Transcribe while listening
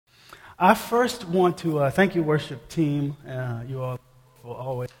I first want to thank you, worship team. You all will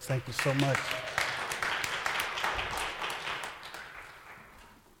always thank you so much.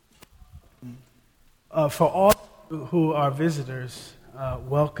 For all who are visitors,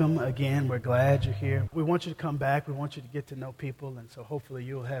 welcome again. We're glad you're here. We want you to come back. We want you to get to know people, and so hopefully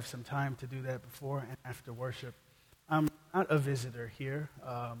you'll have some time to do that before and after worship. I'm not a visitor here.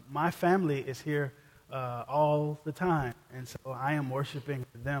 My family is here all the time, and so I am worshiping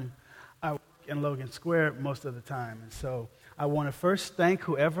them. I work in Logan Square most of the time, and so I want to first thank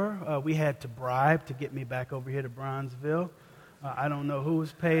whoever we had to bribe to get me back over here to Bronzeville. I don't know who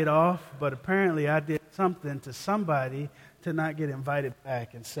was paid off, but apparently I did something to somebody to not get invited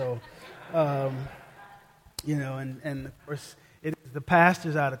back, and so, and of course, the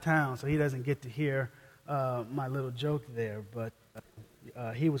pastor's out of town, so he doesn't get to hear my little joke there, but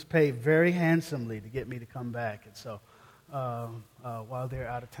he was paid very handsomely to get me to come back, and so while they're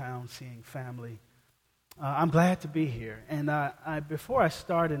out of town seeing family, I'm glad to be here. And before I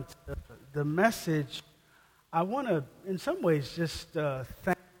start into the message, I want to, in some ways, just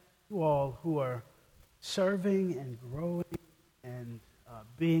thank you all who are serving and growing and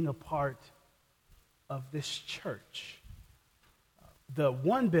being a part of this church. The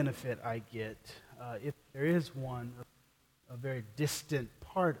one benefit I get, if there is one, a very distant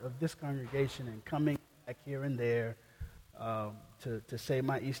part of this congregation and coming back here and there to say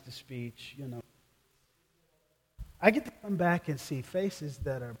my Easter speech, I get to come back and see faces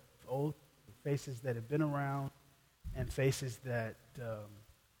that are old, faces that have been around, and faces that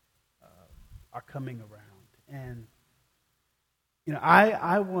are coming around. And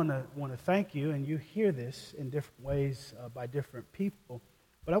I want to thank you, and you hear this in different ways by different people,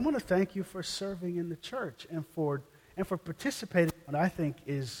 but I want to thank you for serving in the church and for participating in what I think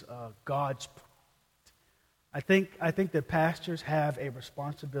is God's project. I think that pastors have a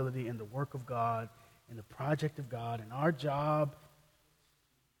responsibility in the work of God, in the project of God, and our job,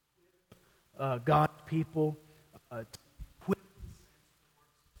 God's people,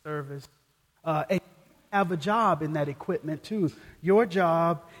 service, and you have a job in that equipment too. Your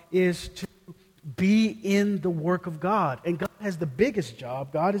job is to be in the work of God, and God has the biggest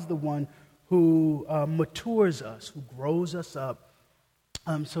job. God is the one who matures us, who grows us up,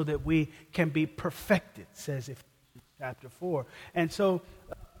 so that we can be perfected, says Ephesians chapter 4. And so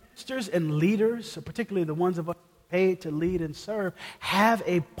ministers and leaders, particularly the ones of us paid to lead and serve, have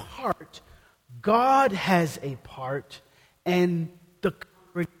a part. God has a part, and the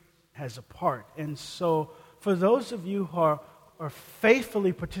congregation has a part. And so for those of you who are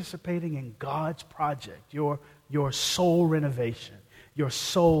faithfully participating in God's project, your soul renovation, your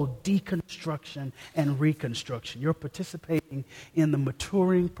soul deconstruction and reconstruction, you're participating in the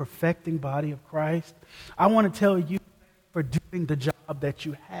maturing, perfecting body of Christ, I want to tell you for doing the job that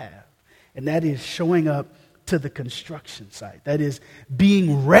you have, and that is showing up to the construction site. That is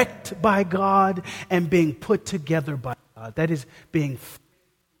being wrecked by God and being put together by God. That is being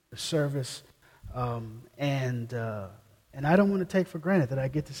the service, and I don't want to take for granted that I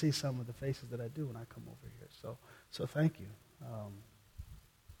get to see some of the faces that I do when I come over here. So thank you.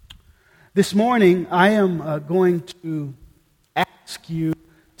 This morning, I am going to ask you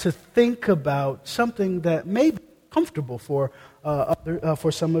to think about something that may be comfortable for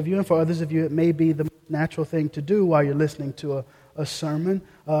some of you, and for others of you, it may be the natural thing to do while you're listening to a sermon,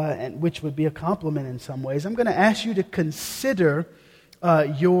 and which would be a compliment in some ways. I'm going to ask you to consider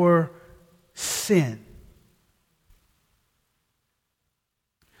your sin.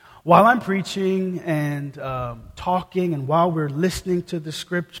 While I'm preaching and talking, and while we're listening to the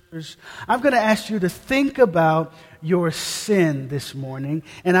scriptures, I'm going to ask you to think about your sin this morning.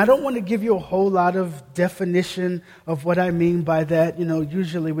 And I don't want to give you a whole lot of definition of what I mean by that.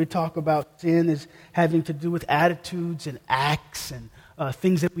 Usually we talk about sin as having to do with attitudes and acts and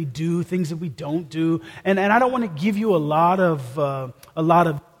things that we do, things that we don't do. And I don't want to give you a lot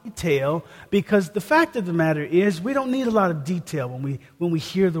of detail, because the fact of the matter is we don't need a lot of detail when we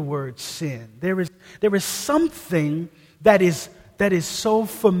hear the word sin. There is something that is so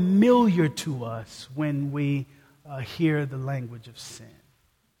familiar to us when we hear the language of sin.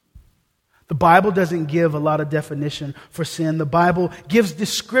 The Bible doesn't give a lot of definition for sin. The Bible gives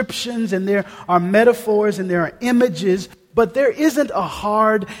descriptions, and there are metaphors and there are images, but there isn't a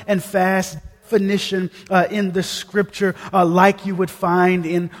hard and fast definition in the scripture like you would find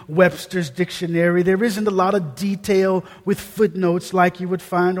in Webster's dictionary. There isn't a lot of detail with footnotes like you would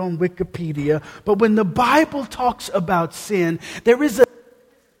find on Wikipedia. But when the Bible talks about sin, there is a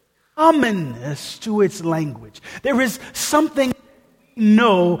commonness to its language. There is something we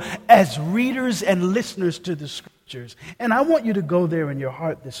know as readers and listeners to the scriptures. And I want you to go there in your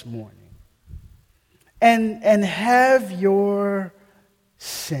heart this morning. and have your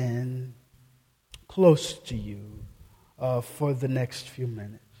sin close to you for the next few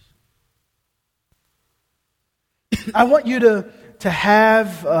minutes. I want you to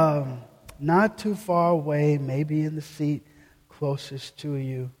have, not too far away, maybe in the seat closest to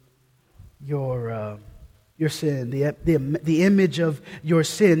you, your sin, the image of your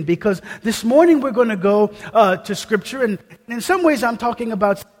sin. Because this morning we're going to go to Scripture, and in some ways I'm not talking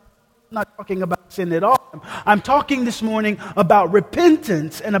about sin at all. I'm talking this morning about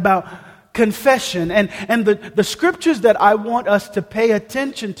repentance and about confession. And the Scriptures that I want us to pay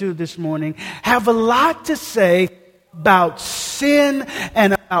attention to this morning have a lot to say about sin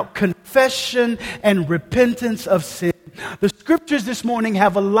and about confession and repentance of sin. The Scriptures this morning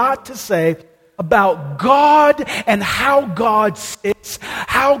have a lot to say about God and how God sits,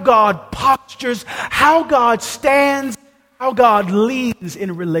 how God postures, how God stands, how God leans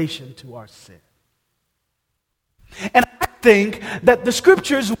in relation to our sin. And I think that the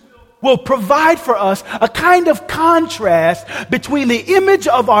Scriptures will provide for us a kind of contrast between the image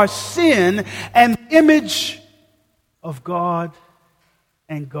of our sin and the image of God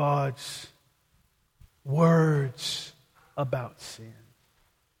and God's words about sin.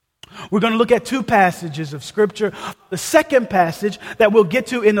 We're going to look at two passages of Scripture. The second passage that we'll get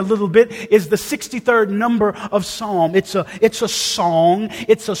to in a little bit is the 63rd number of Psalm. It's a song,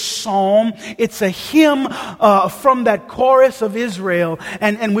 it's a psalm, it's a hymn from that chorus of Israel.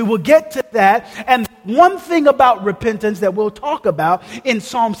 And we will get to that. And one thing about repentance that we'll talk about in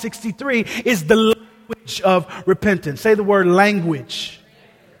Psalm 63 is the language of repentance. Say the word language.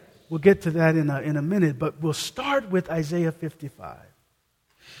 We'll get to that in a minute, but we'll start with Isaiah 55.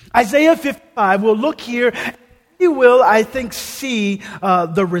 Isaiah 55, we'll look here, you will, I think, see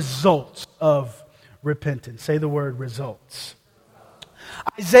the results of repentance. Say the word results.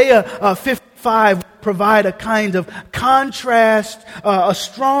 Isaiah 55 provide a kind of contrast, a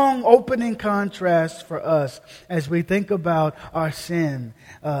strong opening contrast for us as we think about our sin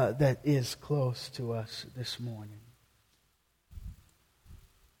that is close to us this morning.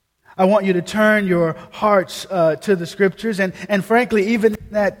 I want you to turn your hearts to the Scriptures, and frankly, even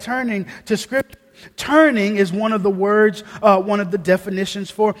that turning to Scripture, turning is one of the words, one of the definitions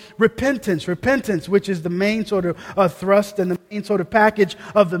for repentance. Repentance, which is the main sort of thrust and the main sort of package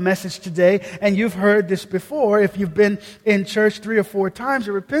of the message today. And you've heard this before if you've been in church 3 or 4 times.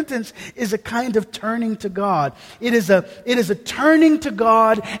 Repentance is a kind of turning to God. It is a turning to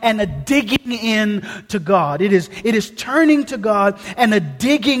God and a digging in to God. It is turning to God and a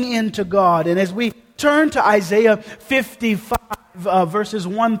digging into God. And as we turn to Isaiah 55, verses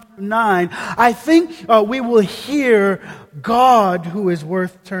 1 through 9, I think we will hear God who is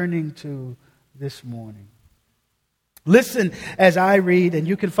worth turning to this morning. Listen as I read, and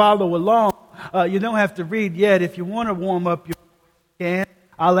you can follow along. You don't have to read yet. If you want to warm up, you can.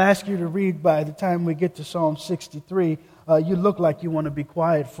 I'll ask you to read by the time we get to Psalm 63. You look like you want to be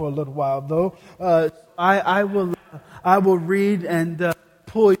quiet for a little while, though. I will read and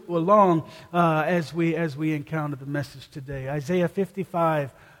pull you along as we encounter the message today. Isaiah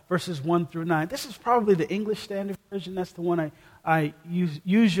 55, verses 1 through 9. This is probably the English Standard Version. That's the one I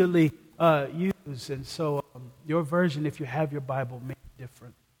usually use. And so your version, if you have your Bible, may be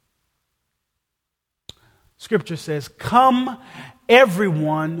different. Scripture says, "Come,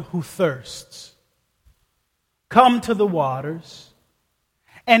 everyone who thirsts. Come to the waters.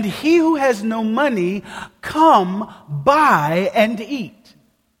 And he who has no money, come, buy and eat.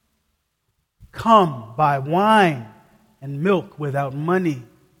 Come, buy wine and milk without money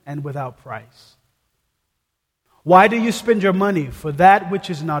and without price. Why do you spend your money for that which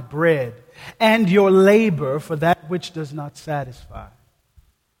is not bread, and your labor for that which does not satisfy?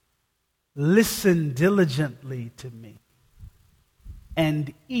 Listen diligently to me,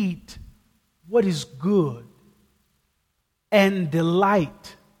 and eat what is good, and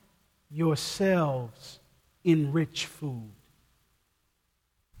delight yourselves in rich food.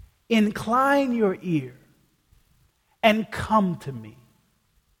 Incline your ear and come to me.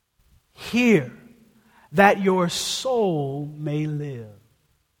 Hear that your soul may live.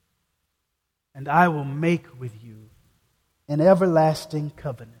 And I will make with you an everlasting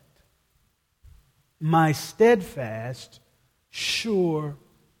covenant, my steadfast, sure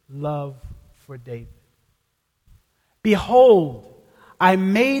love for David. Behold, I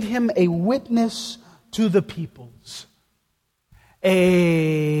made him a witness to the peoples,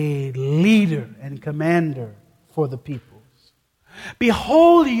 a leader and commander for the peoples.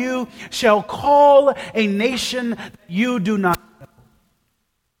 Behold, you shall call a nation that you do not know,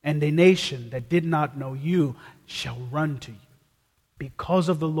 and a nation that did not know you shall run to you, because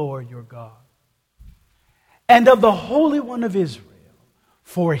of the Lord your God, and of the Holy One of Israel,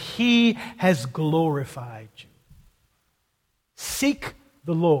 for he has glorified you. Seek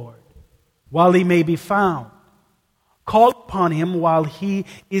the Lord while he may be found. Call upon him while he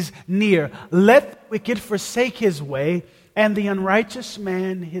is near. Let the wicked forsake his way, and the unrighteous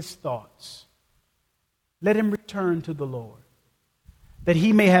man his thoughts. Let him return to the Lord, that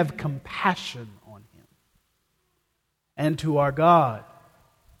he may have compassion on him, and to our God,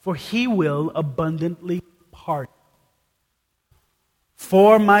 for he will abundantly pardon.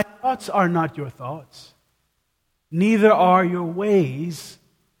 For my thoughts are not your thoughts, neither are your ways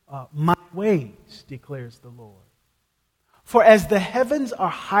my ways, declares the Lord. For as the heavens are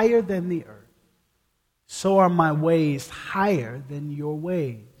higher than the earth, so are my ways higher than your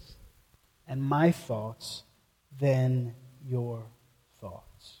ways, and my thoughts than your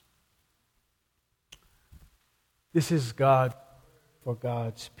thoughts. This is God for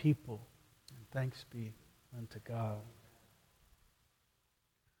God's people, and thanks be unto God.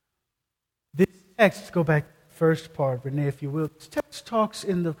 This text, let's go back to the first part, Renee, if you will. This text talks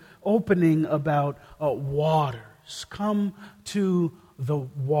in the opening about waters. Come to the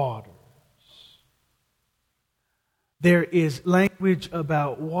waters. There is language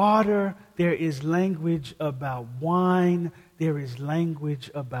about water. There is language about wine. There is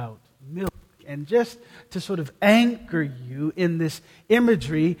language about milk. And just to sort of anchor you in this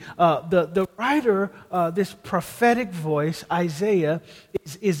imagery, the writer, this prophetic voice, Isaiah,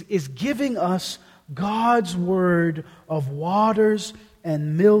 is giving us God's word of waters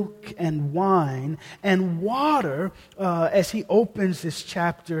and milk and wine. And water, as he opens this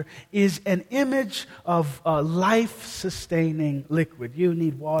chapter, is an image of life-sustaining liquid. You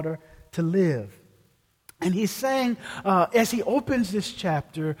need water to live. And he's saying, as he opens this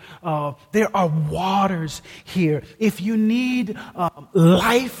chapter, there are waters here. If you need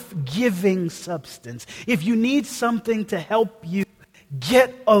life-giving substance, if you need something to help you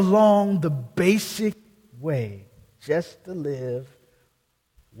get along the basic way, just to live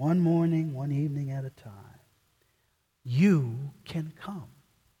one morning, one evening at a time, you can come.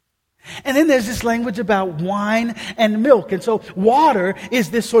 And then there's this language about wine and milk. And so water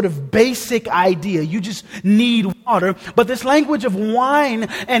is this sort of basic idea. You just need water. But this language of wine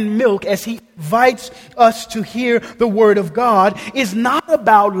and milk, as he invites us to hear the word of God, is not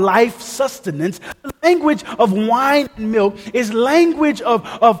about life sustenance. The language of wine and milk is language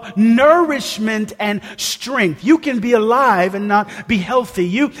of nourishment and strength. You can be alive and not be healthy.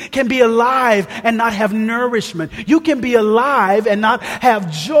 You can be alive and not have nourishment. You can be alive and not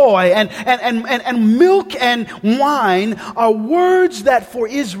have joy. And milk and wine are words that for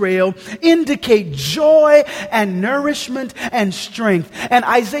Israel indicate joy and nourishment and strength. And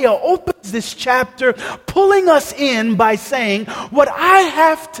Isaiah opens this chapter pulling us in by saying, what I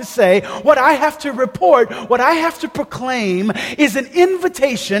have to say, what I have to report, what I have to proclaim is an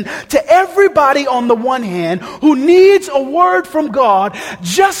invitation to everybody on the one hand who needs a word from God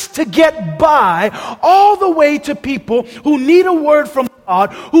just to get by, all the way to people who need a word from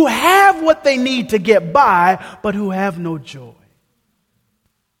God, who have what they need to get by, but who have no joy.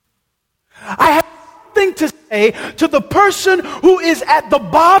 I have something to say to the person who is at the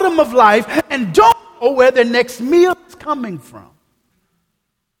bottom of life and don't know where their next meal is coming from.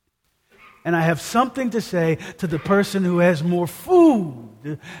 And I have something to say to the person who has more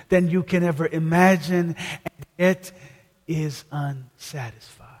food than you can ever imagine and yet is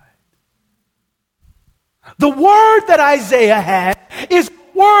unsatisfied. The word that Isaiah had is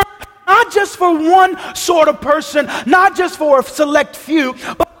a word not just for one sort of person, not just for a select few,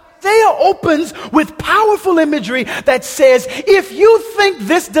 but Isaiah opens with powerful imagery that says, if you think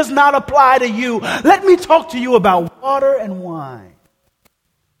this does not apply to you, let me talk to you about water and wine.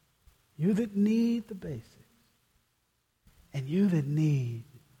 You that need the basics, and you that need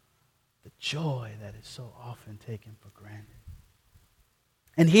the joy that is so often taken for granted.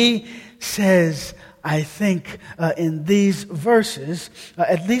 And he says, I think in these verses,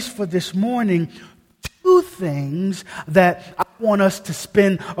 at least for this morning, two things that I want us to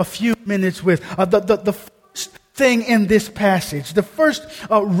spend a few minutes with. The first thing in this passage, the first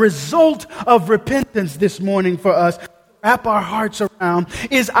result of repentance this morning for us, wrap our hearts around,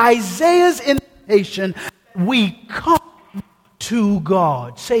 is Isaiah's invitation, we come to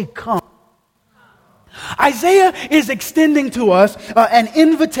God. Say, come. Isaiah is extending to us an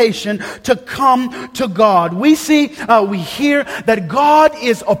invitation to come to God. We see, we hear that God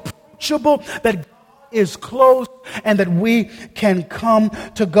is approachable, that God is close, and that we can come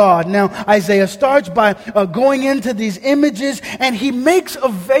to God. Now, Isaiah starts by going into these images, and he makes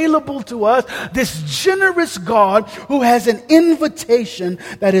available to us this generous God who has an invitation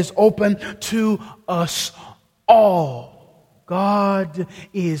that is open to us all. God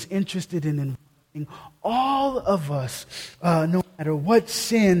is interested in inviting all of us, no matter what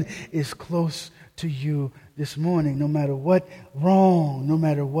sin is close to you this morning, no matter what wrong, no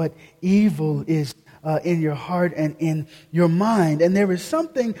matter what evil is in your heart and in your mind. And there is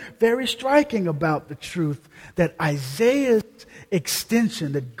something very striking about the truth that Isaiah's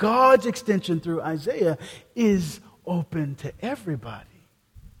extension, that God's extension through Isaiah, is open to everybody.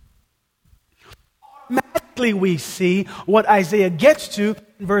 Automatically we see what Isaiah gets to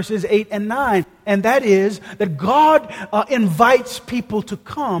in verses 8 and 9, and that is that God invites people to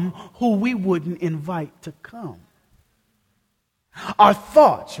come who we wouldn't invite to come. Our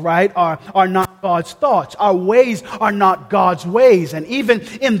thoughts, right, are not God's thoughts. Our ways are not God's ways. And even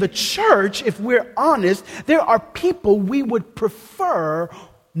in the church, if we're honest, there are people we would prefer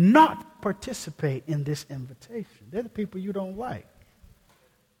not participate in this invitation. They're the people you don't like.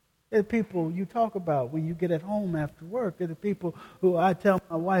 They're the people you talk about when you get at home after work. They're the people who I tell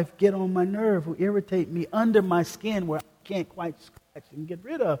my wife get on my nerve, who irritate me under my skin where I can't quite scratch and get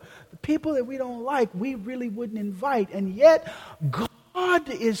rid of. The people that we don't like, we really wouldn't invite. And yet, God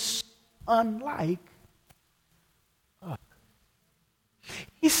is unlike us.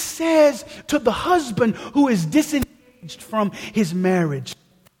 He says to the husband who is disengaged from his marriage,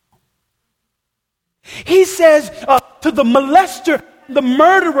 he says to the molester, the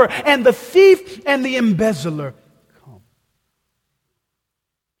murderer, and the thief, and the embezzler, come.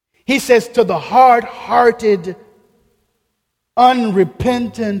 He says to the hard-hearted,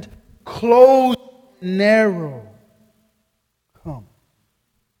 unrepentant, closed, narrow, come.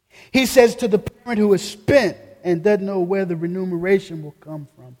 He says to the parent who is spent and doesn't know where the remuneration will come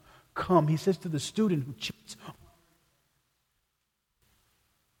from, come. He says to the student who cheats.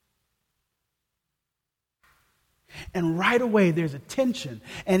 And right away, there's a tension.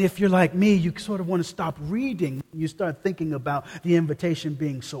 And if you're like me, you sort of want to stop reading. You start thinking about the invitation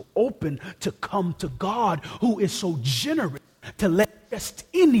being so open to come to God, who is so generous to let just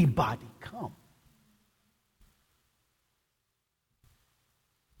anybody come.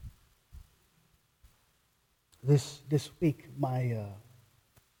 This week, my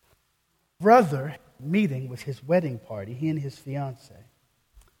brother meeting was his wedding party. He and his fiance.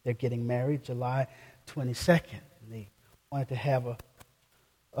 They're getting married July 22nd. They wanted to have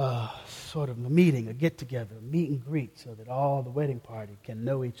a sort of a meeting, a get-together, a meet and greet, so that all the wedding party can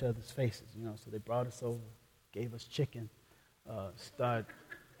know each other's faces. So they brought us over, gave us chicken, start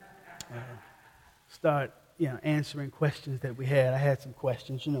answering questions that we had. I had some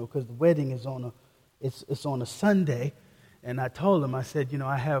questions, because the wedding is on a Sunday, and I told him, I said,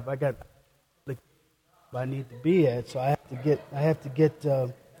 I got the I need to be at, so I have to get.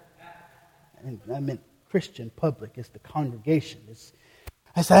 And I meant Christian public. It's the congregation.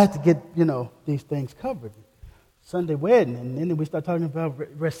 I said I had to get, these things covered. Sunday wedding, and then we start talking about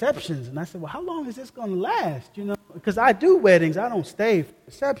receptions. And I said, well, how long is this going to last? Because I do weddings. I don't stay for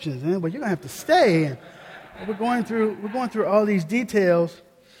receptions. But you're going to have to stay. And we're going through all these details,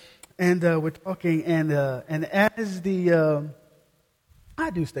 and we're talking. And as I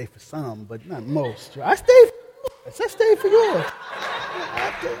do stay for some, but not most. I stay for yours.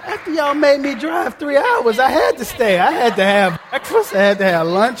 After y'all made me drive 3 hours, I had to stay. I had to have breakfast. I had to have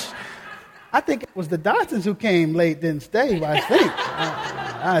lunch. I think it was the Dotsons who came late, didn't stay.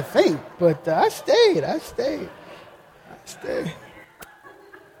 I think. But I stayed.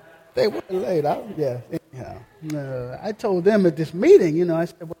 They were late. I told them at this meeting, I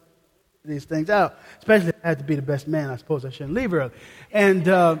said, well, these things out. Especially if I had to be the best man, I suppose I shouldn't leave early.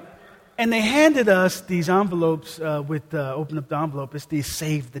 And they handed us these envelopes open up the envelope, it's these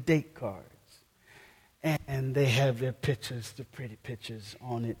save the date cards. And they have their pictures, the pretty pictures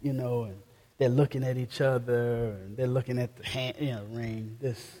on it, and they're looking at each other, and they're looking at the hand, ring.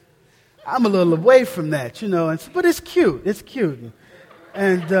 I'm a little away from that, but it's cute. It's cute.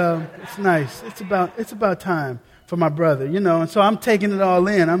 And it's nice. It's about time for my brother, and so I'm taking it all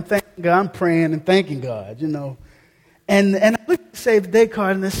in. I'm thanking God, I'm praying and thanking God, And I looked at the Save the Date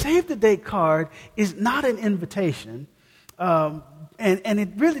card, and the Save the Date card is not an invitation, and it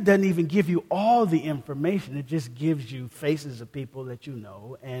really doesn't even give you all the information. It just gives you faces of people that you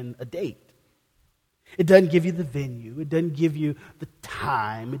know and a date. It doesn't give you the venue. It doesn't give you the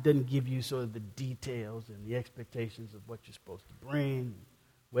time. It doesn't give you sort of the details and the expectations of what you're supposed to bring,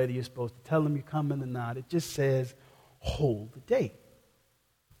 whether you're supposed to tell them you're coming or not. It just says, hold the date.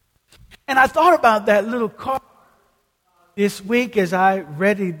 And I thought about that little card this week as I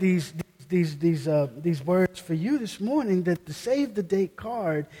read these words for you this morning, that the Save the Date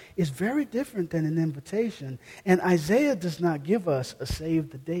card is very different than an invitation. And Isaiah does not give us a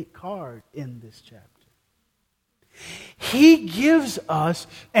Save the Date card in this chapter. He gives us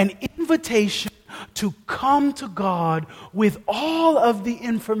an invitation to come to God with all of the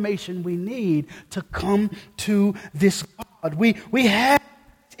information we need to come to this God. We have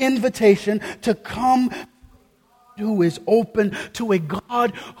invitation to come who is open, to a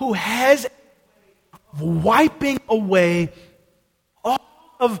God who has wiping away all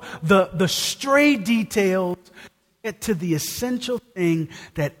of the stray details, get to the essential thing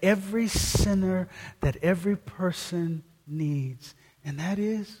that every sinner, that every person needs, and that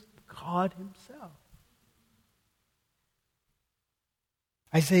is God himself.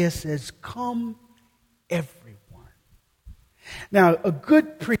 Isaiah says, "Come, everyone." Now, a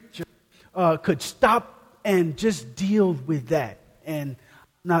good preacher could stop and just deal with that. And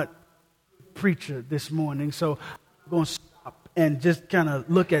I'm not a preacher this morning, so I'm going to stop and just kind of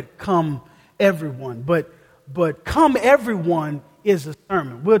look at "come, everyone." But "come, everyone" is a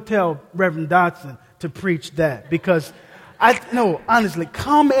sermon. We'll tell Reverend Dotson to preach that, because honestly,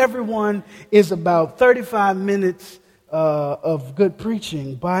 "come, everyone" is about 35 minutes of good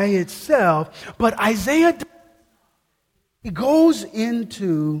preaching by itself. But Isaiah, he goes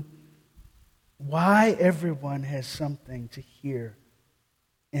into why everyone has something to hear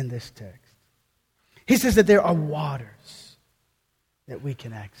in this text. He says that there are waters that we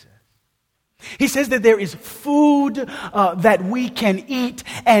can access. He says that there is food that we can eat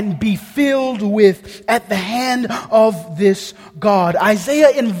and be filled with at the hand of this God. Isaiah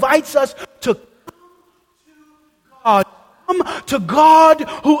invites us to come to God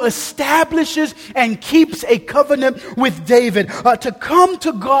who establishes and keeps a covenant with David. To come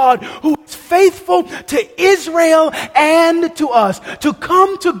to God who is faithful to Israel and to us. To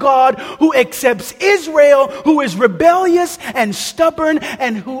come to God who accepts Israel, who is rebellious and stubborn,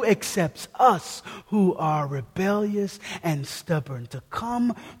 and who accepts us who are rebellious and stubborn. To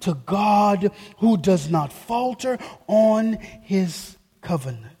come to God who does not falter on his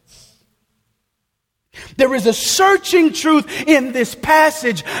covenant. There is a searching truth in this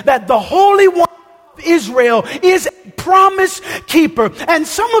passage that the Holy One of Israel is a promise keeper. And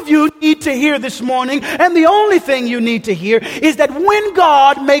some of you need to hear this morning, and the only thing you need to hear is that when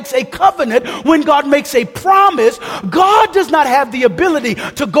God makes a covenant, when God makes a promise, God does not have the ability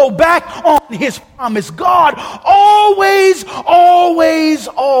to go back on his promise. God always, always,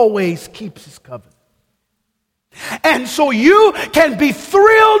 always keeps his covenant. And so you can be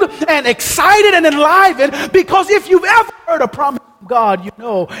thrilled and excited and enlivened, because if you've ever heard a promise from God, you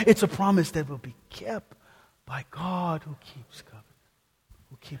know it's a promise that will be kept by God who keeps covenant,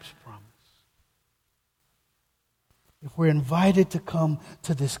 who keeps promise. If we're invited to come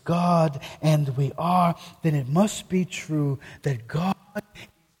to this God, and we are, then it must be true that God is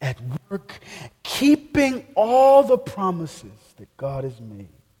at work keeping all the promises that God has made.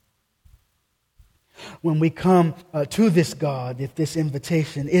 When we come to this God, if this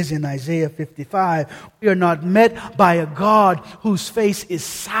invitation is in Isaiah 55, we are not met by a God whose face is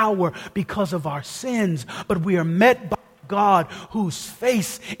sour because of our sins, but we are met by a God whose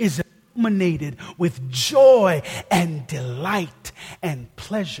face is illuminated with joy and delight and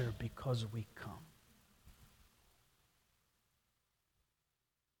pleasure because we come.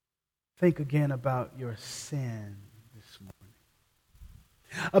 Think again about your sin this morning.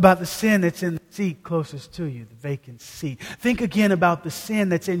 About the sin that's in the seat closest to you, the vacant seat. Think again about the sin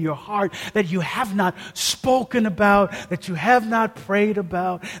that's in your heart that you have not spoken about, that you have not prayed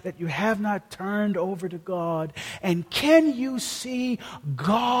about, that you have not turned over to God. And can you see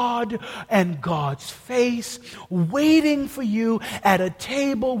God and God's face waiting for you at a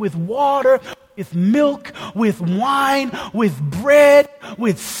table with water, with milk, with wine, with bread,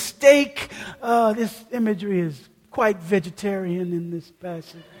 with steak? This imagery is quite vegetarian in this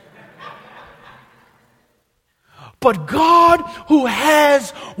passage. But God who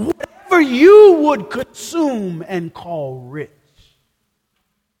has whatever you would consume and call rich.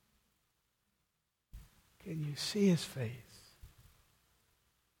 Can you see his face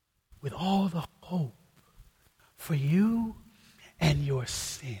with all the hope for you and your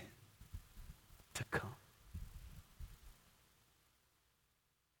sin to come?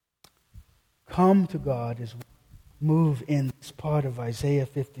 Come to God as we move in this part of Isaiah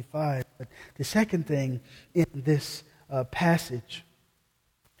 55. But the second thing in this passage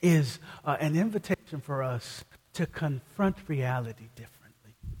is an invitation for us to confront reality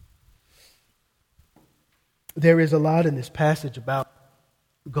differently. There is a lot in this passage about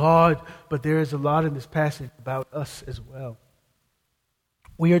God, but there is a lot in this passage about us as well.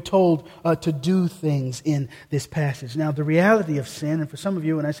 We are told to do things in this passage. Now, the reality of sin, and for some of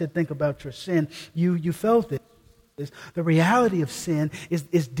you, when I said think about your sin, you felt it. The reality of sin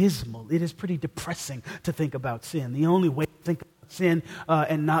is dismal. It is pretty depressing to think about sin. The only way to think about sin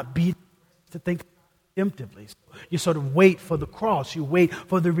and not be to think redemptively. So you sort of wait for the cross. You wait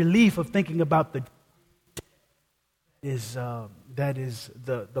for the relief of thinking about that is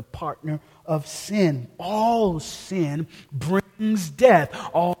the partner of sin. All sin brings death.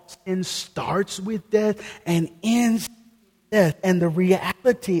 All sin starts with death and ends with death. And the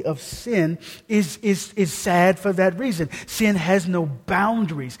reality of sin is sad for that reason. Sin has no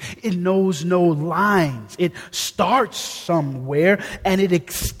boundaries. It knows no lines. It starts somewhere and it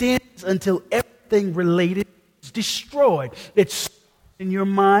extends until everything related is destroyed. It's in your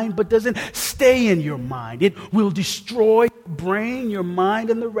mind, but doesn't stay in your mind. It will destroy your brain, your mind,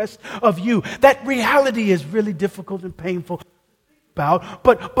 and the rest of you. That reality is really difficult and painful to think about.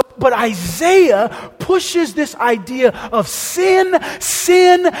 But Isaiah pushes this idea of sin,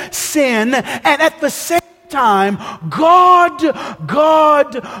 and at the same time, God.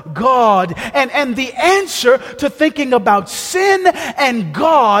 And the answer to thinking about sin and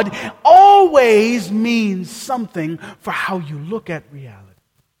God always means something for how you look at reality.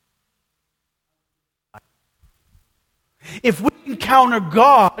 If we encounter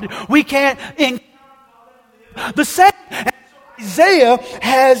God, we can't encounter God the same. And so Isaiah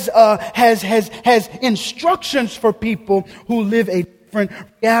has instructions for people who live a different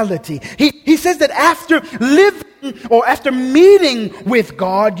reality. He says that after living or after meeting with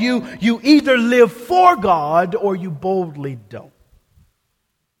God, you either live for God or you boldly don't.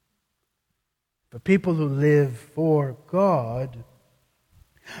 For people who live for God,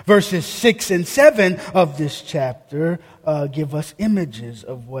 verses 6 and 7 of this chapter give us images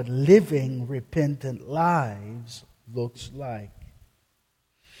of what living repentant lives looks like.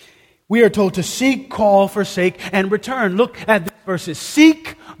 We are told to seek, call, forsake, and return. Look at these verses.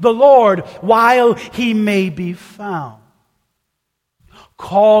 Seek the Lord while He may be found.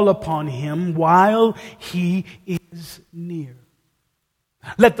 Call upon Him while He is near.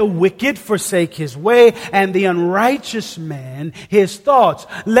 Let the wicked forsake his way, and the unrighteous man his thoughts.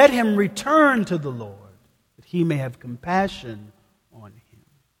 Let him return to the Lord, that He may have compassion on him.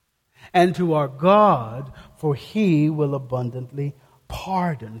 And to our God, for He will abundantly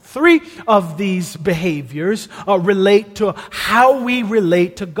pardon. 3 of these behaviors relate to how we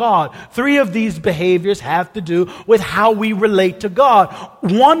relate to God. 3 of these behaviors have to do with how we relate to God.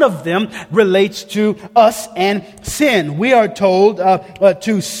 One of them relates to us and sin. We are told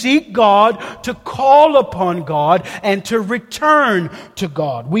to seek God, to call upon God, and to return to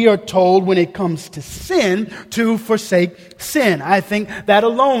God. We are told when it comes to sin to forsake sin. I think that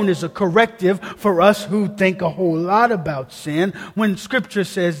alone is a corrective for us who think a whole lot about sin, when Scripture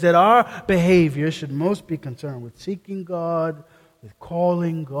says that our behavior should most be concerned with seeking God, with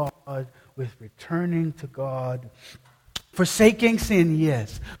calling God, with returning to God. Forsaking sin,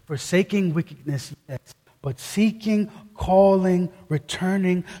 yes. Forsaking wickedness, yes. But seeking, calling,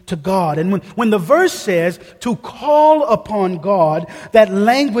 returning to God. And when the verse says to call upon God, that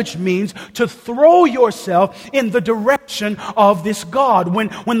language means to throw yourself in the direction of this God.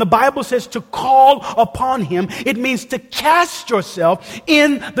 When the Bible says to call upon Him, it means to cast yourself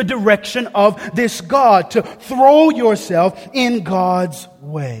in the direction of this God, to throw yourself in God's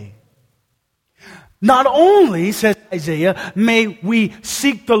way. Not only, says Isaiah, may we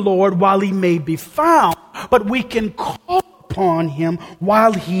seek the Lord while He may be found, but we can call upon Him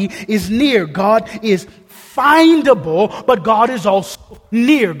while He is near. God is findable, but God is also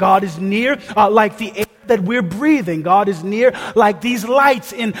near. God is near like the air that we're breathing. God is near like these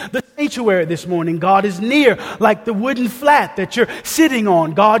lights in the sanctuary this morning. God is near like the wooden flat that you're sitting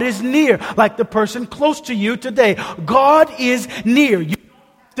on. God is near like the person close to you today. God is near. You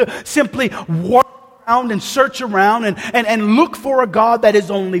don't have to simply work and search around and look for a God that is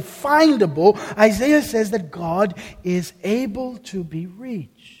only findable. Isaiah says that God is able to be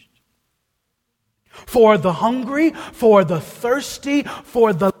reached. For the hungry, for the thirsty,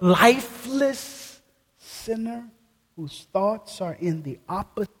 for the lifeless sinner whose thoughts are in the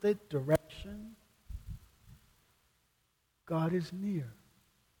opposite direction, God is near.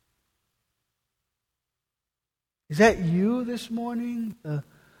 Is that you this morning? The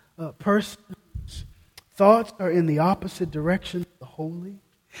person whose thoughts are in the opposite direction of the holy?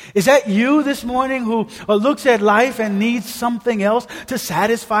 Is that you this morning who looks at life and needs something else to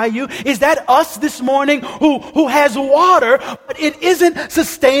satisfy you? Is that us this morning who has water, but it isn't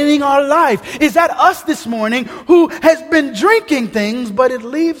sustaining our life? Is that us this morning who has been drinking things, but it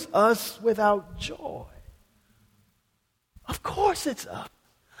leaves us without joy? Of course it's us.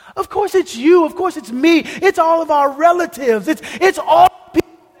 Of course it's you. Of course it's me. It's all of our relatives. It's all people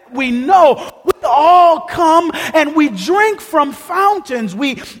we know. We all come and we drink from fountains.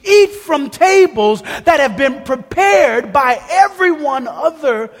 We eat from tables that have been prepared by everyone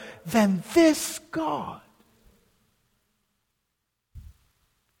other than this God.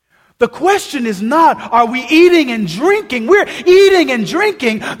 The question is not, are we eating and drinking? We're eating and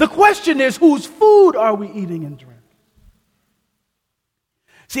drinking. The question is, whose food are we eating and drinking?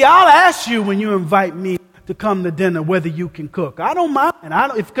 See, I'll ask you when you invite me to come to dinner whether you can cook. I don't mind.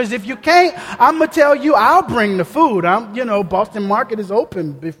 Because if you can't, I'm going to tell you, I'll bring the food. Boston Market is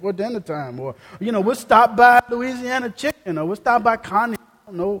open before dinner time. Or, we'll stop by Louisiana Chicken. Or we'll stop by Connie. I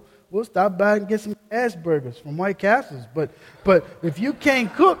don't know. We'll stop by and get some ass burgers from White Castles. But if you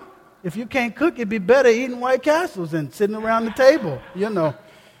can't cook, it'd be better eating White Castles than sitting around the table.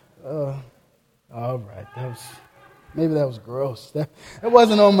 All right. Maybe that was gross. That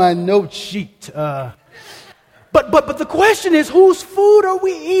wasn't on my note sheet. But the question is, whose food are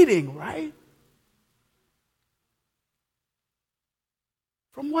we eating, right?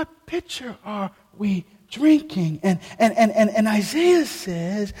 From what pitcher are we drinking? And Isaiah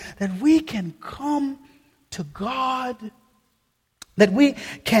says that we can come to God, that we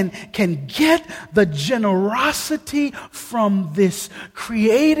can get the generosity from this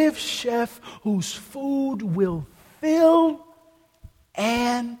creative chef whose food will fill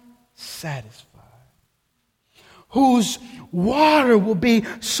and satisfy, whose water will be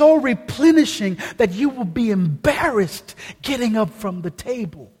so replenishing that you will be embarrassed getting up from the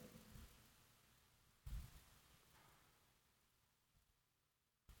table.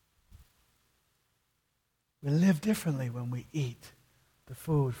 We live differently when we eat the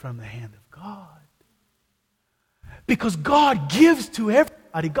food from the hand of God. Because God gives to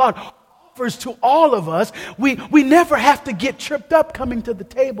everybody. God offers to all of us. We never have to get tripped up coming to the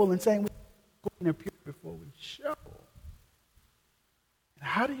table and saying, we're clean and pure before we show.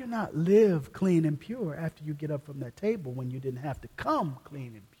 How do you not live clean and pure after you get up from that table when you didn't have to come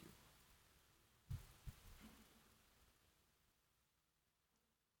clean and pure?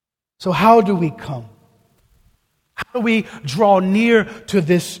 So how do we come? How do we draw near to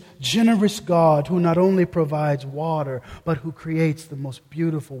this generous God who not only provides water, but who creates the most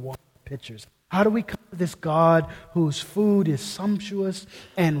beautiful water pitchers? How do we come to this God whose food is sumptuous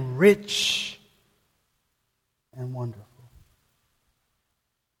and rich and wonderful?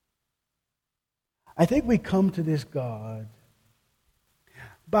 I think we come to this God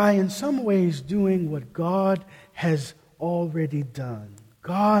by, in some ways, doing what God has already done.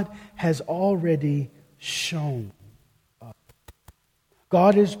 God has already shown up.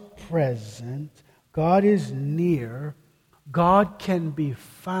 God is present. God is near. God can be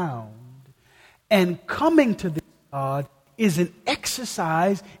found. And coming to this God is an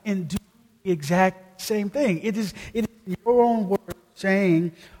exercise in doing the exact same thing. It is your own words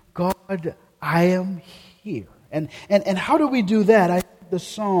saying, God, I am here. And how do we do that? I think the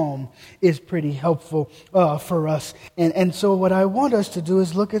psalm is pretty helpful for us. And so what I want us to do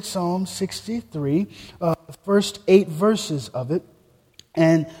is look at Psalm 63, the first 8 verses of it.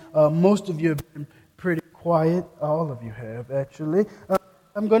 And most of you have been pretty quiet. All of you have, actually.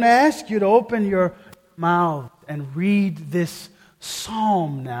 I'm going to ask you to open your mouth and read this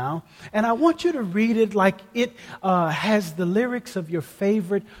psalm now. And I want you to read it like it has the lyrics of your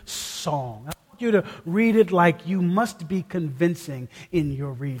favorite song. I want you to read it like you must be convincing in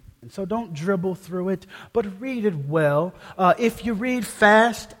your reading. So don't dribble through it, but read it well. If you read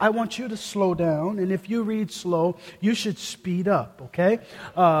fast, I want you to slow down. And if you read slow, you should speed up, okay?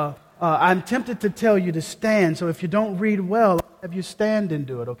 I'm tempted to tell you to stand, so if you don't read well, I'll have you stand and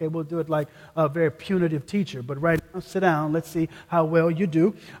do it, okay? We'll do it like a very punitive teacher. But right now, sit down. Let's see how well you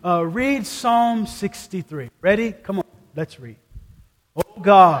do. Read Psalm 63. Ready? Come on, let's read. Oh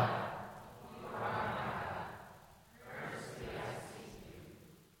God.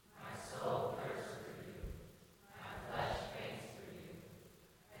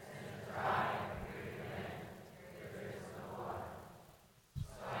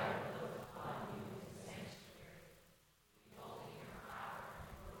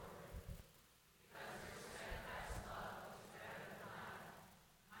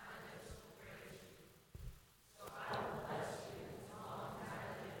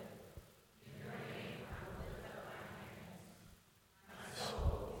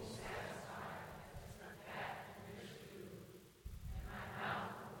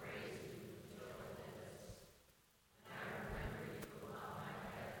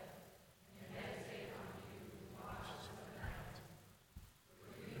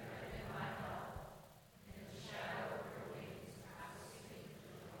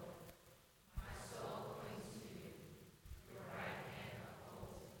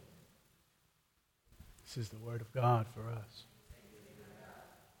 This is the word of God for us.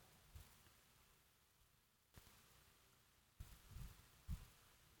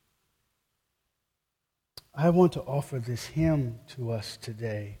 I want to offer this hymn to us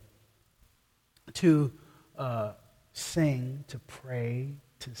today to sing, to pray,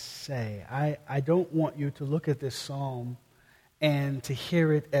 to say. I don't want you to look at this psalm and to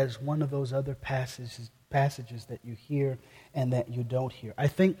hear it as one of those other passages that you hear and that you don't hear. I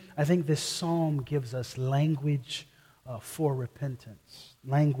think this psalm gives us language for repentance,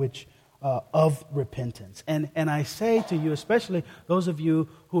 language of repentance. And I say to you, especially those of you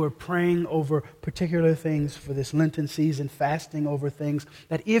who are praying over particular things for this Lenten season, fasting over things,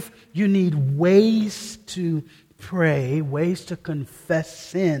 that if you need ways to pray, ways to confess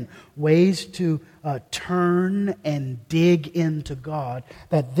sin, ways to turn and dig into God,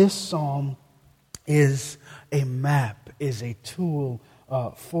 that this psalm is a map, is a tool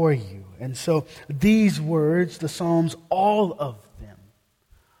for you. And so these words, the Psalms, all of them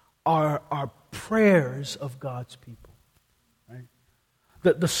are prayers of God's people. Right?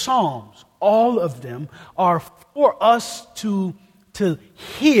 The Psalms, all of them, are for us to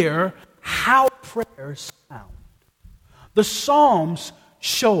hear how prayers sound. The Psalms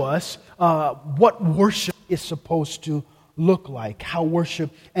show us what worship is supposed to look like, how worship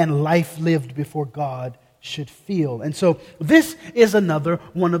and life lived before God should feel. And so this is another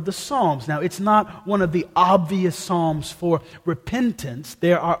one of the Psalms. Now, it's not one of the obvious Psalms for repentance.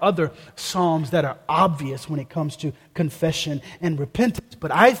 There are other Psalms that are obvious when it comes to confession and repentance.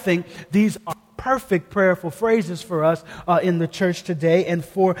 But I think these are perfect prayerful phrases for us in the church today and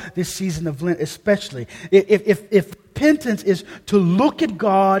for this season of Lent especially. If repentance is to look at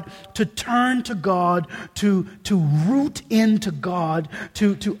God, to turn to God, to root into God,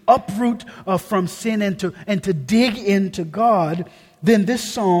 to uproot from sin and to dig into God, then this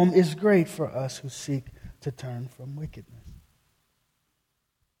psalm is great for us who seek to turn from wickedness.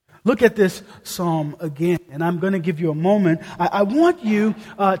 Look at this psalm again, and I'm going to give you a moment. I want you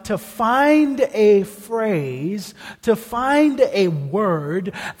to find a phrase, to find a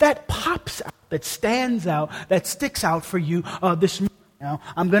word that pops out, that stands out, that sticks out for you this morning. Now,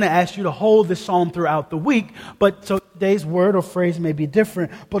 I'm going to ask you to hold this psalm throughout the week, but so today's word or phrase may be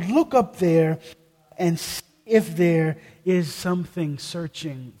different. But look up there and see if there is something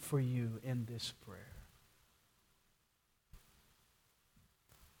searching for you in this prayer.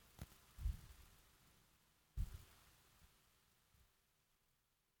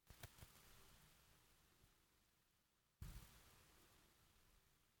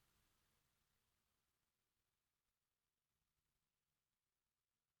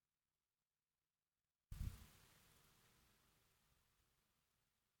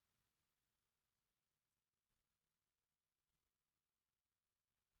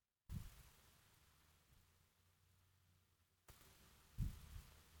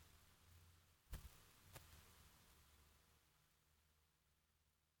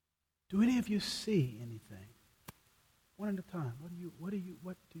 Do any of you see anything? One at a time. What do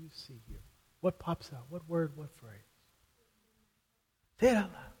you see here? What pops out? What word, what phrase? Say it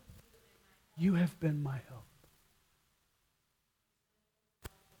out loud. You have been my help.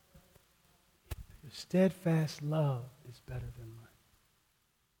 Your steadfast love is better than life.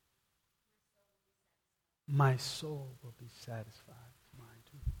 My soul will be satisfied. Mine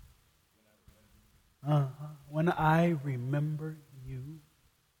too. When I remember you.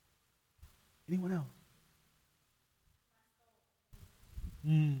 Anyone else?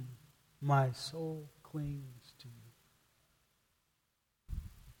 My soul clings to you.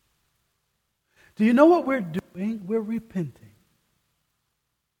 Do you know what we're doing? We're repenting.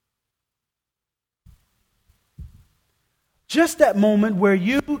 Just that moment where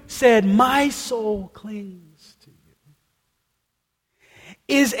you said, my soul clings to you,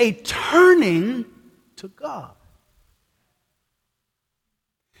 is a turning to God.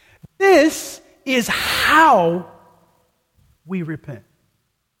 This is how we repent.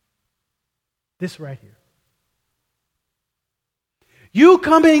 This right here. You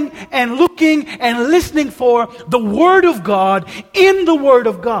coming and looking and listening for the Word of God in the Word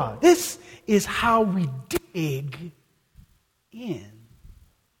of God. This is how we dig in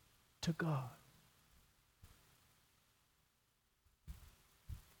to God.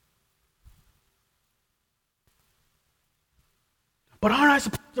 But aren't I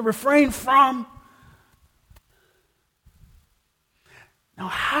supposed to refrain from? Now,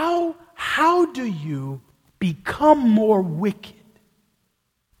 how do you become more wicked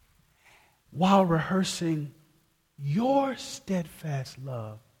while rehearsing your steadfast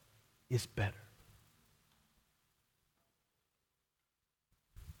love is better?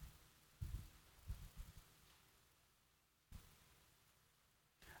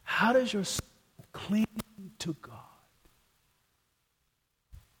 how does your soul cling to God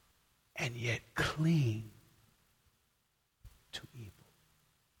and yet cling to evil?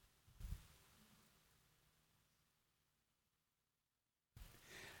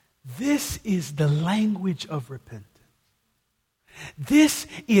 This is the language of repentance. This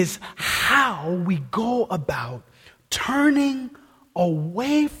is how we go about turning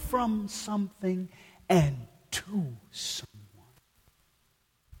away from something and to someone.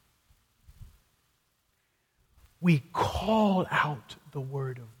 We call out the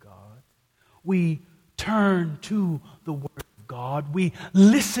Word of God. We turn to the Word of God. We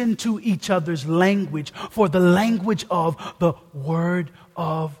listen to each other's language for the language of the Word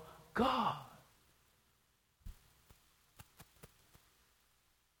of God.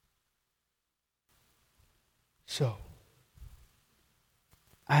 So,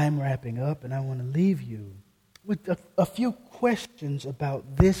 I'm wrapping up, and I want to leave you with a few questions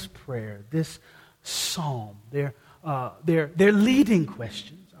about this prayer, this psalm. They're leading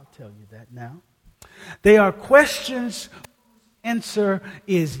questions. I'll tell you that now. They are questions whose answer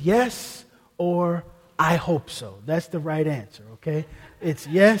is yes or I hope so. That's the right answer, okay? It's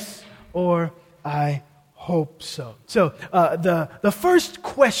yes or I hope so. So the first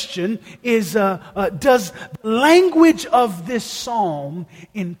question is, does the language of this psalm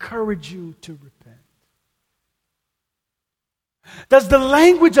encourage you to repent? Does the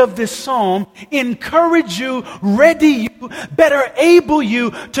language of this psalm encourage you, ready you, better able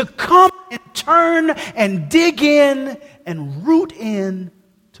you to come and turn and dig in and root in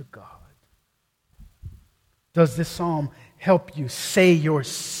to God? Does this psalm help you say your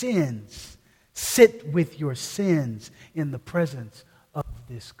sins, sit with your sins in the presence of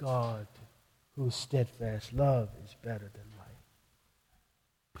this God whose steadfast love is better than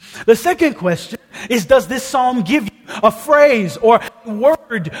life? The second question is, does this psalm give you a phrase or a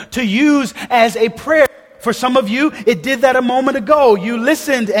word to use as a prayer? For some of you, it did that a moment ago. You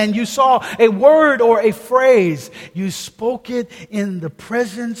listened and you saw a word or a phrase. You spoke it in the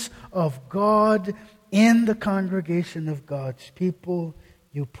presence of God, in the congregation of God's people.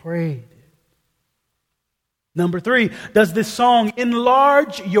 You prayed. Number 3, does this song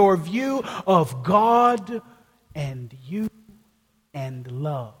enlarge your view of God and you and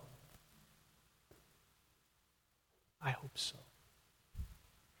love? I hope so.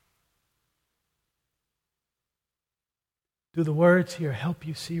 Do the words here help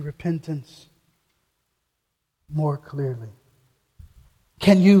you see repentance more clearly?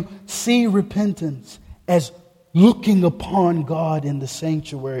 Can you see repentance as looking upon God in the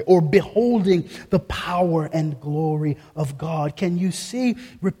sanctuary or beholding the power and glory of God? Can you see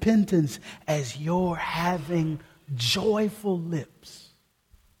repentance as you're having joyful lips,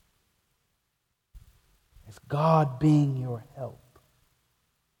 as God being your help,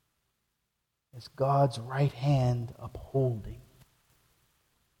 as God's right hand upholding?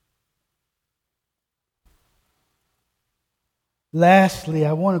 Lastly,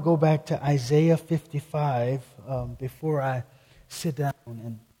 I want to go back to Isaiah 55 before I sit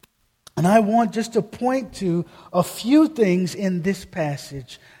down. And I want just to point to a few things in this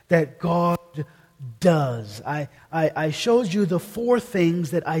passage that God does. I showed you the 4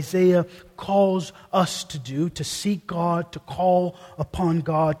 things that Isaiah calls us to do: to seek God, to call upon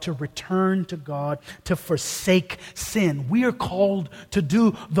God, to return to God, to forsake sin. We are called to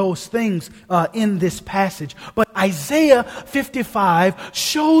do those things in this passage. But Isaiah 55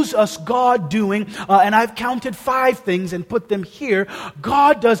 shows us God doing, and I've counted 5 things and put them here.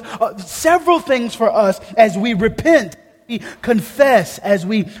 God does several things for us as we repent, we confess, as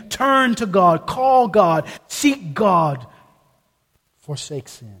we turn to God, call God, seek God, forsake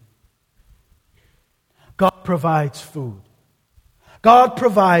sin. God provides food. God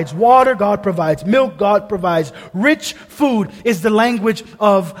provides water. God provides milk. God provides rich food is the language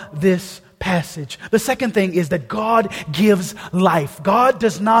of this passage. The second thing is that God gives life. God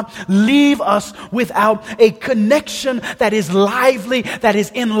does not leave us without a connection that is lively, that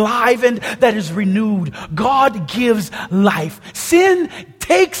is enlivened, that is renewed. God gives life. Sin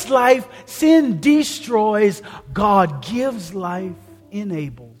takes life. Sin destroys. God gives life,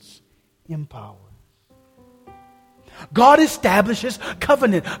 enables, empowers. God establishes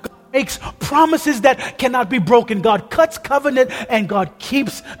covenant. God makes promises that cannot be broken. God cuts covenant, and God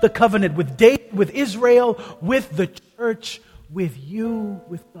keeps the covenant with David, with Israel, with the church, with you,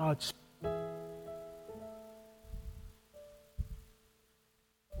 with God's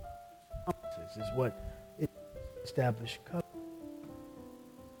promises is what it established covenant.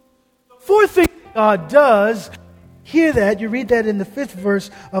 Fourth thing God does, hear that, you read that in the 5th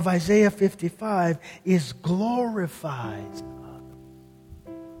verse of Isaiah 55, is glorifies God.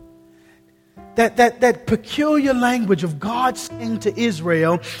 that peculiar language of God saying to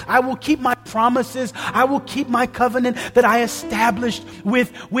Israel, I will keep my promises, I will keep my covenant that I established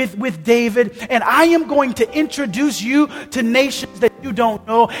with David, and I am going to introduce you to nations that you don't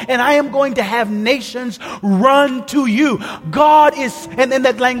know, and I am going to have nations run to you. God is, and then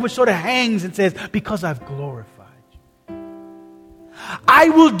that language sort of hangs and says, because I've glorified you. I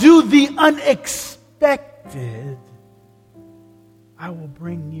will do the unexpected. I will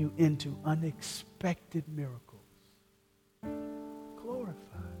bring you into unexpected miracles. Glorified.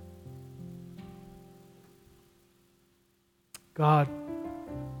 God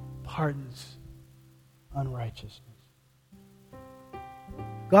pardons unrighteousness.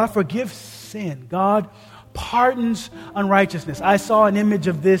 God forgives sin. God pardons unrighteousness. I saw an image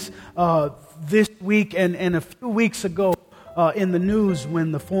of this this week and a few weeks ago in the news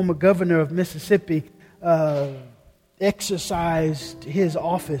when the former governor of Mississippi exercised his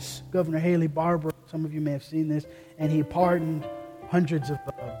office, Governor Haley Barbour. Some of you may have seen this, and he pardoned hundreds of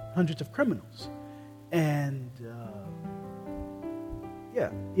criminals, and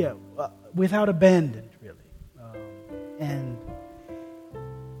without abandon, really, and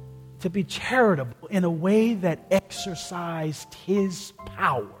to be charitable in a way that exercised his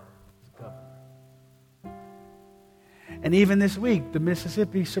power as governor. And even this week, the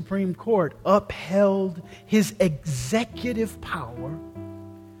Mississippi Supreme Court upheld his executive power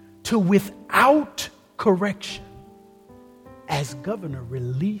to, without correction, as governor,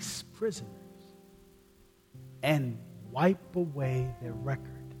 release prisoners and wipe away their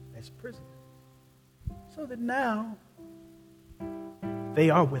record as prisoners. So that now they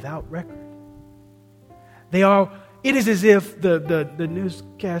are without record. It is as if, the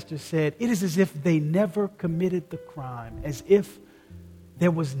newscaster said, it is as if they never committed the crime, as if there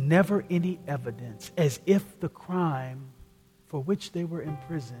was never any evidence, as if the crime for which they were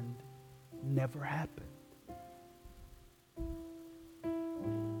imprisoned never happened.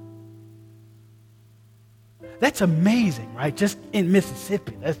 That's amazing, right? Just in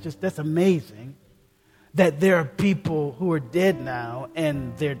Mississippi, that's amazing that there are people who are dead now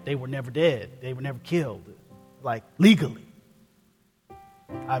and they were never dead. They were never killed, like legally.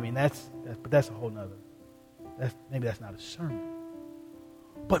 I mean, that's a whole nother. Maybe that's not a sermon.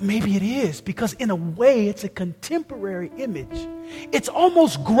 But maybe it is, because in a way it's a contemporary image. It's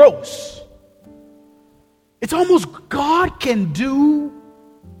almost gross. It's almost, God can do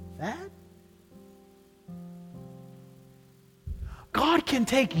that? God can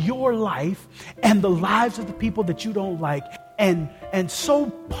take your life and the lives of the people that you don't like and so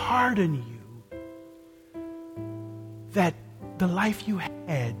pardon you that the life you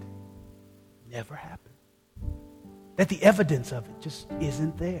had never happened. That the evidence of it just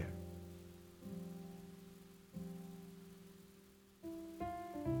isn't there.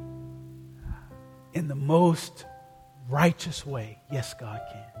 In the most righteous way, yes, God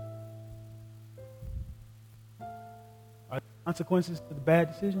can. Are there consequences to the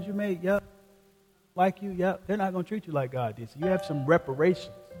bad decisions you made? Yep. Like you? Yep. They're not going to treat you like God did. So you have some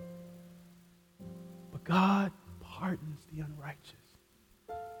reparations. But God pardons the unrighteous.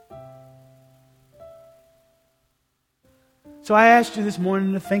 So I asked you this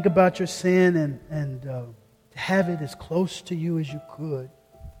morning to think about your sin and to have it as close to you as you could.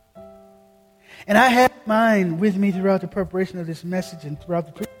 And I had mine with me throughout the preparation of this message and throughout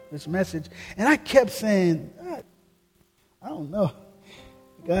the preaching of this message. And I kept saying, I don't know.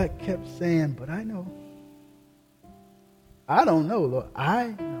 God kept saying, but I know. I don't know, Lord. I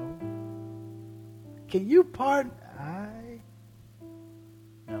know. Can you pardon? I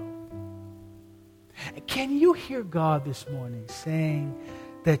know. And can you hear God this morning saying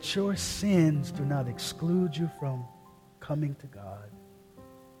that your sins do not exclude you from coming to God?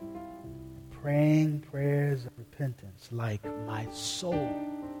 Praying prayers of repentance like my soul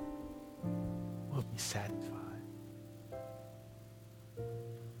will be satisfied.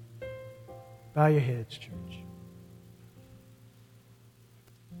 Bow your heads, church.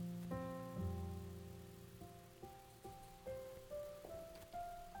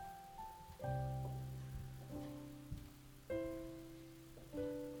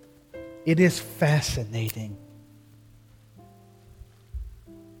 It is fascinating.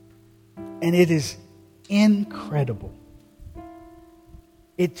 And it is incredible.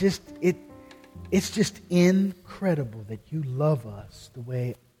 It's just incredible that you love us the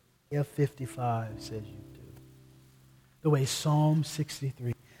way Isaiah 55 says you do. The way Psalm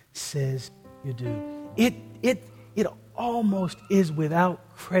 63 says you do. It almost is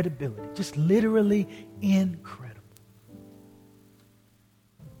without credibility. Just literally incredible.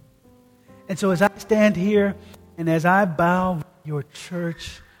 And so as I stand here and as I bow your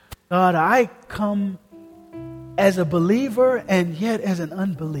church, God, I come as a believer and yet as an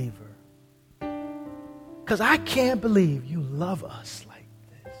unbeliever. Because I can't believe you love us like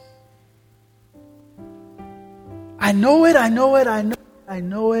this. I know it,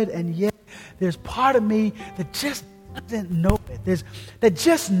 and yet there's part of me that just doesn't know it. That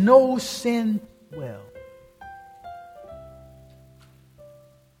just knows sin well.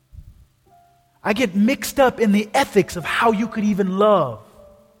 I get mixed up in the ethics of how you could even love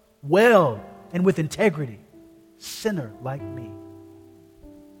well and with integrity a sinner like me.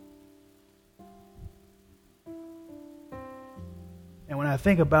 And when I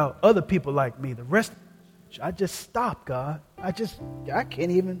think about other people like me, the rest of the church, I just stop, God. I can't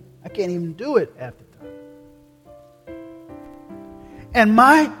even do it half the time. And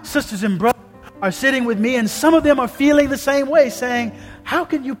my sisters and brothers are sitting with me, and some of them are feeling the same way, saying, how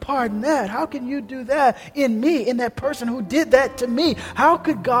can you pardon that? How can you do that in me, in that person who did that to me? How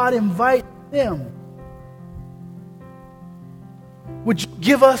could God invite them? Would you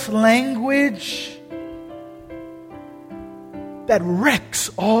give us language that wrecks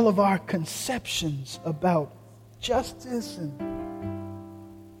all of our conceptions about justice and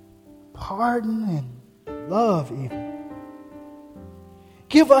pardon and love even?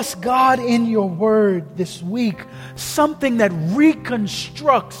 Give us, God, in your word this week, something that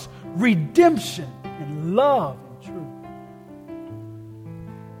reconstructs redemption and love and truth.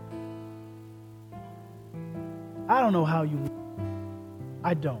 I don't know how you...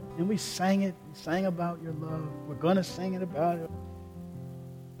 I don't. And we sang it. We sang about your love. We're going to sing it about it.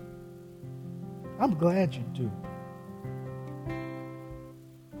 I'm glad you do.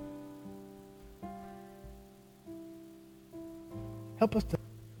 Help us to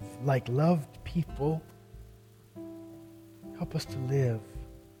live like loved people. Help us to live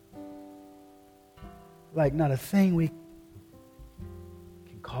like not a thing we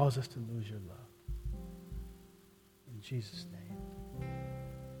can cause us to lose your love. In Jesus' name.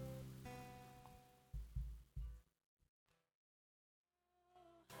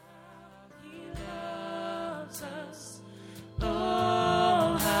 He loves us.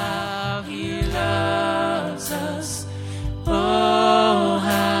 Oh, how he loves us. Oh,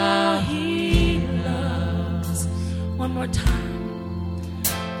 how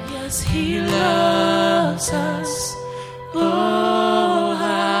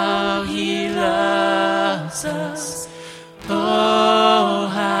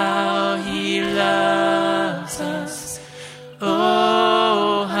he loves us.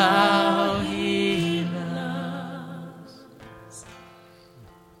 Oh, how he loves us.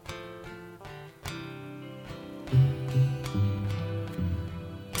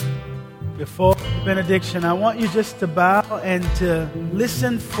 Before the benediction, I want you just to bow and to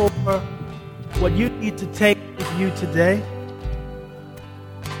listen for what you need to take with you today.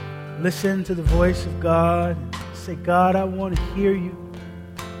 Listen to the voice of God. Say, God, I want to hear you.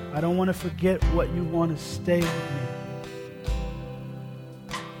 I don't want to forget what you want to stay with me.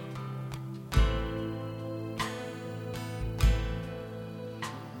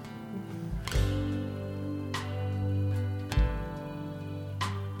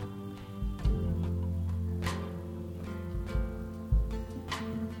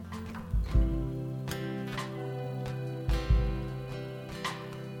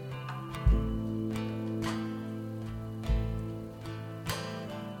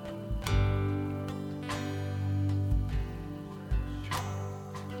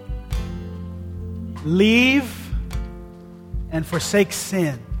 Leave and forsake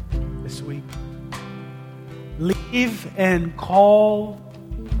sin this week. Leave and call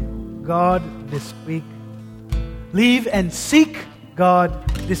God this week. Leave and seek God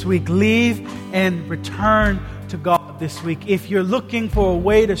this week. Leave and return to God this week. If you're looking for a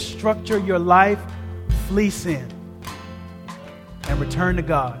way to structure your life, flee sin and return to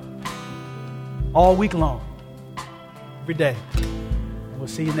God all week long, every day. And we'll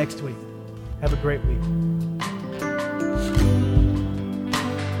see you next week. Have a great week.